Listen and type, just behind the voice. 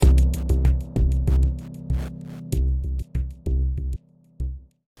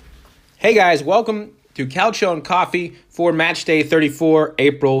Hey guys, welcome to Calcio and Coffee for Matchday 34,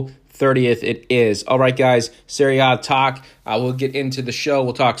 April 30th it is. All right guys, Serie A talk. We'll get into the show.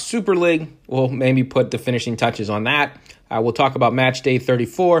 We'll talk Superleague. We'll maybe put the finishing touches on that. We'll talk about Matchday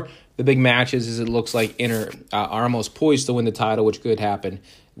 34. The big matches as it looks like Inter are almost poised to win the title, which could happen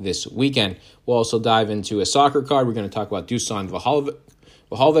this weekend. We'll also dive into a soccer card. We're going to talk about Dusan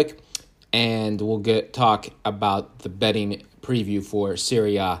Vlahovic, and we'll talk about the betting preview for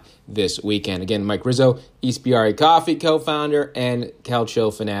Serie A this weekend. Again, Mike Rizzo, SerieA Coffee co-founder and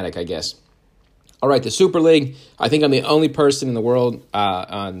Calcio fanatic, I guess. All right, the Super League. I think I'm the only person in the world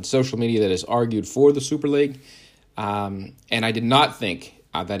on social media that has argued for the Super League, and I did not think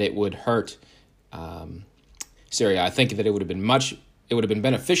that it would hurt Serie A. I think that it would have been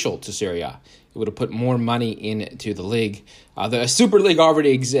beneficial to Serie A. It would have put more money into the league. The Super League already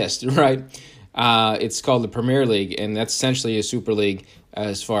exists, right? It's called the Premier League, and that's essentially a Super League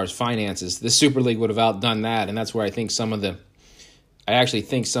as far as finances. The Super League would have outdone that, and that's where I think some of the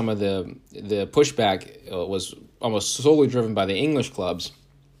pushback was almost solely driven by the English clubs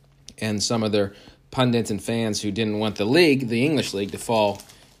and some of their pundits and fans who didn't want the English league, to fall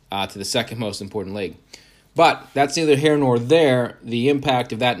to the second most important league. But that's neither here nor there, the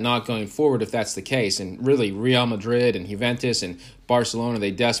impact of that not going forward if that's the case. And really, Real Madrid and Juventus and Barcelona,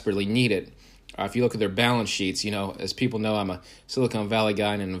 they desperately need it. If you look at their balance sheets, as people know, I'm a Silicon Valley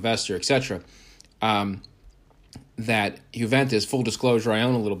guy and an investor, etc. That Juventus, full disclosure, I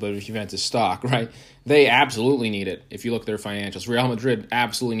own a little bit of Juventus stock, right? They absolutely need it if you look at their financials. Real Madrid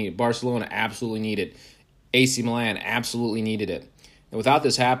absolutely need it. Barcelona absolutely need it. AC Milan absolutely needed it. And without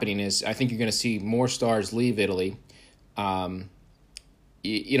this happening, I think you're going to see more stars leave Italy. And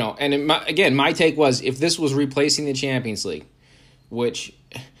my take was, if this was replacing the Champions League, which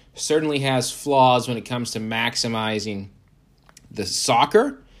certainly has flaws when it comes to maximizing the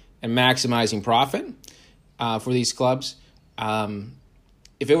soccer and maximizing profit for these clubs.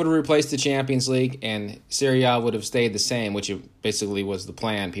 If it would have replaced the Champions League and Serie A would have stayed the same, which it basically was the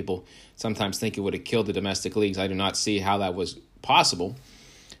plan, people sometimes think it would have killed the domestic leagues. I do not see how that was possible.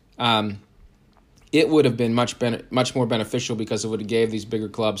 It would have been much more beneficial because it would have gave these bigger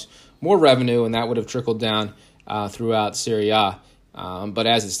clubs more revenue, and that would have trickled down throughout Serie A. But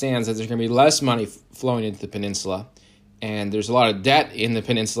as it stands, there's going to be less money flowing into the peninsula, and there's a lot of debt in the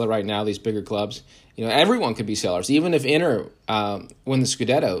peninsula right now, these bigger clubs. Everyone could be sellers. Even if Inter win the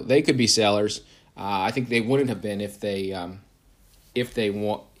Scudetto, they could be sellers. I think they wouldn't have been if they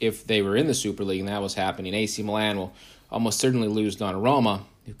were in the Super League and that was happening. AC Milan will almost certainly lose Donnarumma,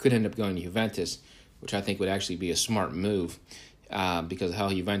 who could end up going to Juventus, which I think would actually be a smart move because of how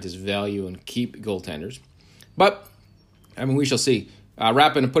Juventus value and keep goaltenders. But we shall see.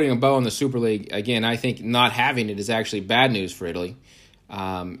 Wrapping and putting a bow on the Super League, again, I think not having it is actually bad news for Italy.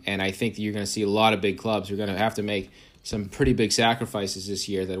 And I think that you're going to see a lot of big clubs who are going to have to make some pretty big sacrifices this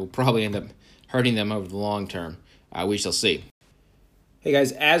year that will probably end up hurting them over the long term. We shall see. Hey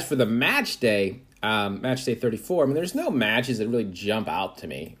guys, as for the match day 34, there's no matches that really jump out to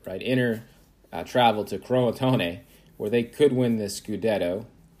me, right? Inter travel to Crotone, where they could win the Scudetto.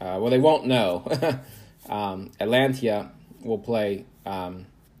 They won't know. Atlantia will play on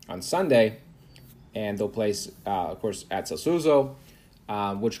Sunday, and they'll play, of course, at Sassuolo,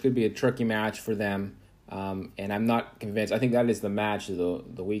 which could be a tricky match for them. And I'm not convinced. I think that is the match of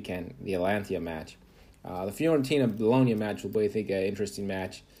the weekend, the Atlantia match. The Fiorentina-Bologna match will be, I think, an interesting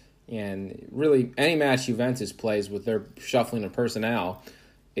match. And really, any match Juventus plays with their shuffling of personnel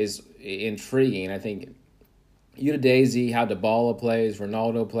is intriguing. I think Udinese, how Dybala plays,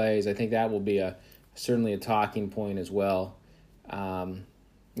 Ronaldo plays, I think that will be certainly a talking point as well.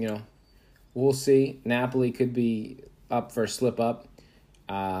 We'll see. Napoli could be up for a slip-up.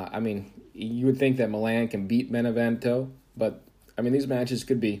 You would think that Milan can beat Benevento, but, these matches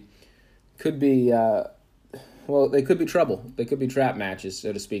could be they could be trouble. They could be trap matches,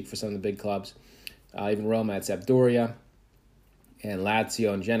 so to speak, for some of the big clubs. Even Roma at Sampdoria and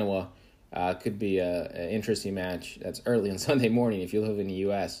Lazio and Genoa could be an interesting match. That's early on Sunday morning if you live in the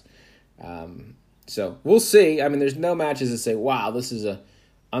U.S. So we'll see. There's no matches that say, wow, this is an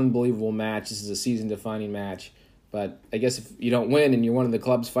unbelievable match. This is a season-defining match. But I guess if you don't win and you're one of the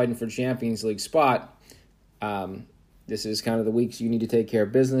clubs fighting for Champions League spot, this is kind of the weeks you need to take care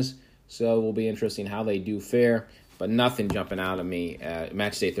of business. So it will be interesting how they do fare, but nothing jumping out at me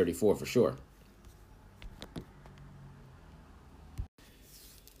match day 34 for sure.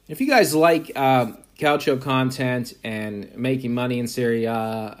 If you guys like Calcio content and making money in Serie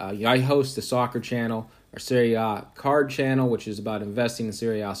A, I host a soccer channel, our SerieA card channel, which is about investing in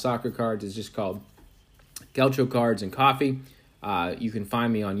Serie A soccer cards. It's just called Calcio Cards and Coffee. You can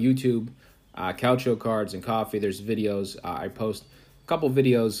find me on YouTube, Calcio Cards and Coffee. There's videos. I post a couple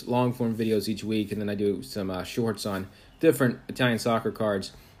videos, long-form videos each week, and then I do some shorts on different Italian soccer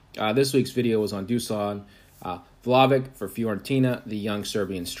cards. This week's video was on Dusan Vlahovic for Fiorentina, the young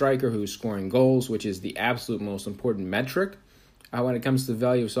Serbian striker who's scoring goals, which is the absolute most important metric when it comes to the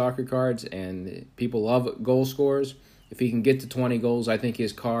value of soccer cards, and people love goal scorers. If he can get to 20 goals, I think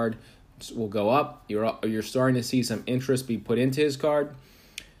his card will go up. You're starting to see some interest be put into his cards.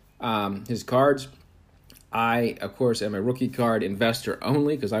 I, of course, am a rookie card investor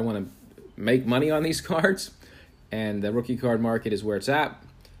only because I want to make money on these cards, and the rookie card market is where it's at.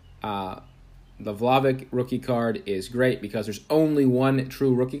 The Vlahovic rookie card is great because there's only one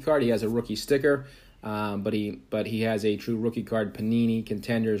true rookie card. He has a rookie sticker, but he has a true rookie card, Panini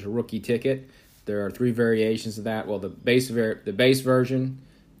Contenders rookie ticket. There are 3 variations of that. Well, the base version,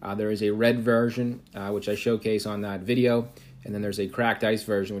 there is a red version, which I showcase on that video, and then there's a cracked ice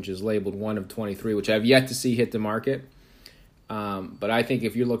version, which is labeled 1 of 23, which I've yet to see hit the market. But I think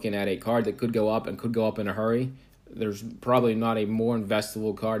if you're looking at a card that could go up and could go up in a hurry, there's probably not a more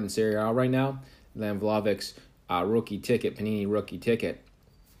investable card in Serie A right now than Vlahovic's rookie ticket, Panini rookie ticket,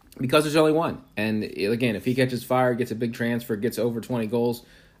 because there's only one. And again, if he catches fire, gets a big transfer, gets over 20 goals,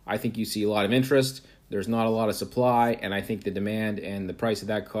 I think you see a lot of interest. There's not a lot of supply, and I think the demand and the price of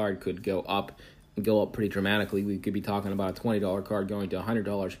that card could go up pretty dramatically. We could be talking about a $20 card going to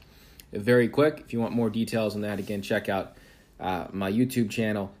 $100 very quick. If you want more details on that, again, check out my YouTube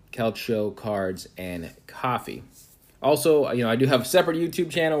channel, Calcio Cards and Coffee. Also, I do have a separate YouTube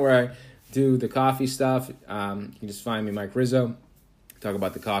channel where I do the coffee stuff. You can just find me, Mike Rizzo, talk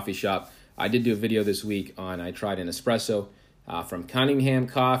about the coffee shop. I did do a video this week I tried an espresso from Cunningham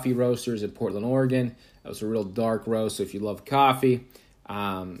Coffee Roasters in Portland, Oregon. That was a real dark roast, so if you love coffee,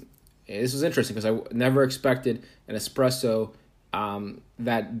 this was interesting because I never expected an espresso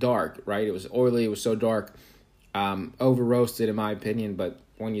that dark, right? It was oily, it was so dark, over roasted in my opinion, but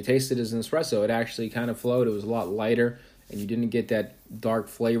when you taste it as an espresso, it actually kind of flowed. It was a lot lighter, and you didn't get that dark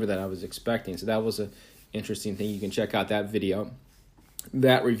flavor that I was expecting. So that was an interesting thing. You can check out that video,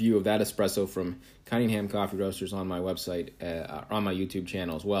 that review of that espresso from Cunningham Coffee Roasters on my website, on my YouTube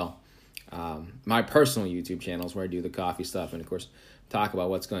channel as well. My personal YouTube channel is where I do the coffee stuff and, of course, talk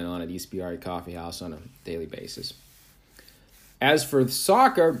about what's going on at ESPR Coffee House on a daily basis. As for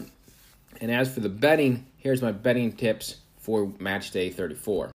soccer and as for the betting, here's my betting tips for Matchday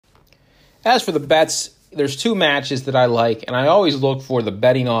 34. As for the bets, there's 2 matches that I like, and I always look for the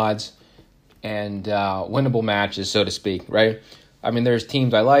betting odds and winnable matches, so to speak, right? I mean, there's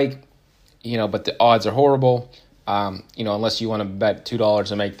teams I like, but the odds are horrible. Unless you want to bet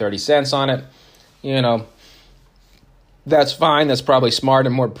 $2 and make 30 cents on it, that's fine. That's probably smart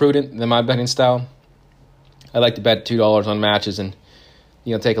and more prudent than my betting style. I like to bet $2 on matches and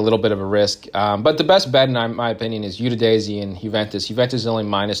take a little bit of a risk. But the best bet, in my opinion, is Udinese and Juventus. Juventus is only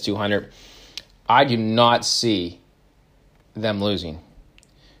minus 200. I do not see them losing.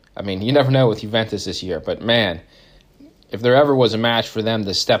 I mean, you never know with Juventus this year. But, man, if there ever was a match for them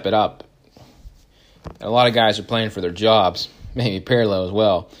to step it up, and a lot of guys are playing for their jobs, maybe Pirlo as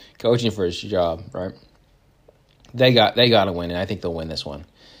well, coaching for his job, right? They got to win, and I think they'll win this one.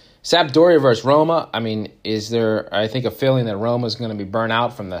 Sampdoria versus Roma. I mean, is there, I think, a feeling that Roma is going to be burnt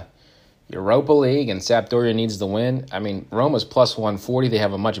out from the Europa League and Sampdoria needs the win? I mean, Roma's plus 140. They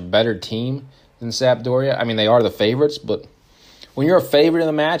have a much better team than Sampdoria. I mean, they are the favorites, but when you're a favorite in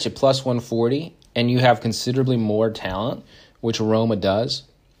the match at plus 140 and you have considerably more talent, which Roma does,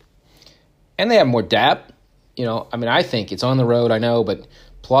 and they have more depth, I think it's on the road, I know, but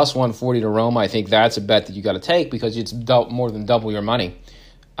plus 140 to Roma, I think that's a bet that you got to take because it's more than double your money.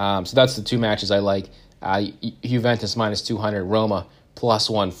 So that's the 2 matches I like. Juventus minus 200, Roma plus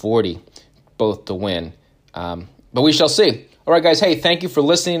 140, both to win. But we shall see. All right, guys, hey, thank you for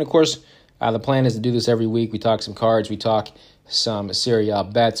listening. Of course, the plan is to do this every week. We talk some cards. We talk some Serie A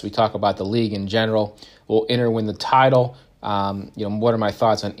bets. We talk about the league in general. Will Inter win the title? What are my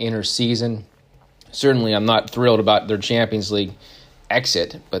thoughts on Inter season? Certainly, I'm not thrilled about their Champions League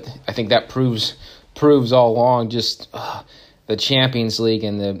exit, but I think that proves all along just the Champions League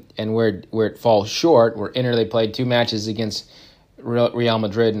and where it falls short. Where Inter, they played 2 matches against Real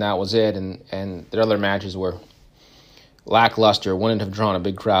Madrid, and that was it. And their other matches were lackluster. Wouldn't have drawn a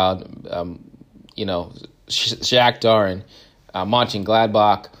big crowd. Shakhtar and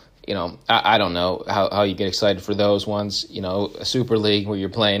Mönchengladbach. I don't know how you get excited for those ones. A Super League where you're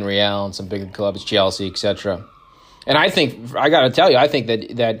playing Real and some bigger clubs, Chelsea, etc. And I think, I got to tell you, I think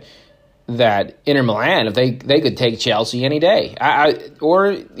that Inter Milan, if they could take Chelsea any day,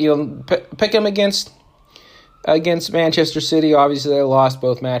 pick them against against Manchester City. Obviously, they lost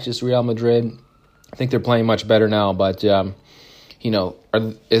both matches to Real Madrid. I think they're playing much better now, but,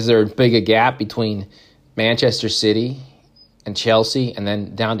 is there big a gap between Manchester City and Chelsea and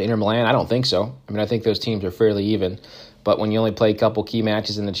then down to Inter Milan? I don't think so. I mean, I think those teams are fairly even. But when you only play a couple key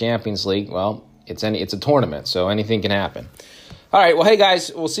matches in the Champions League, well, it's a tournament, so anything can happen. All right, well, hey,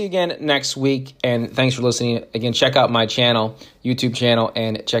 guys, we'll see you again next week, and thanks for listening. Again, check out my channel, YouTube channel,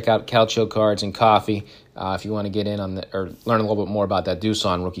 and check out Calcio Cards and Coffee if you want to get in on or learn a little bit more about that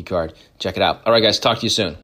Dusan rookie card. Check it out. All right, guys, talk to you soon.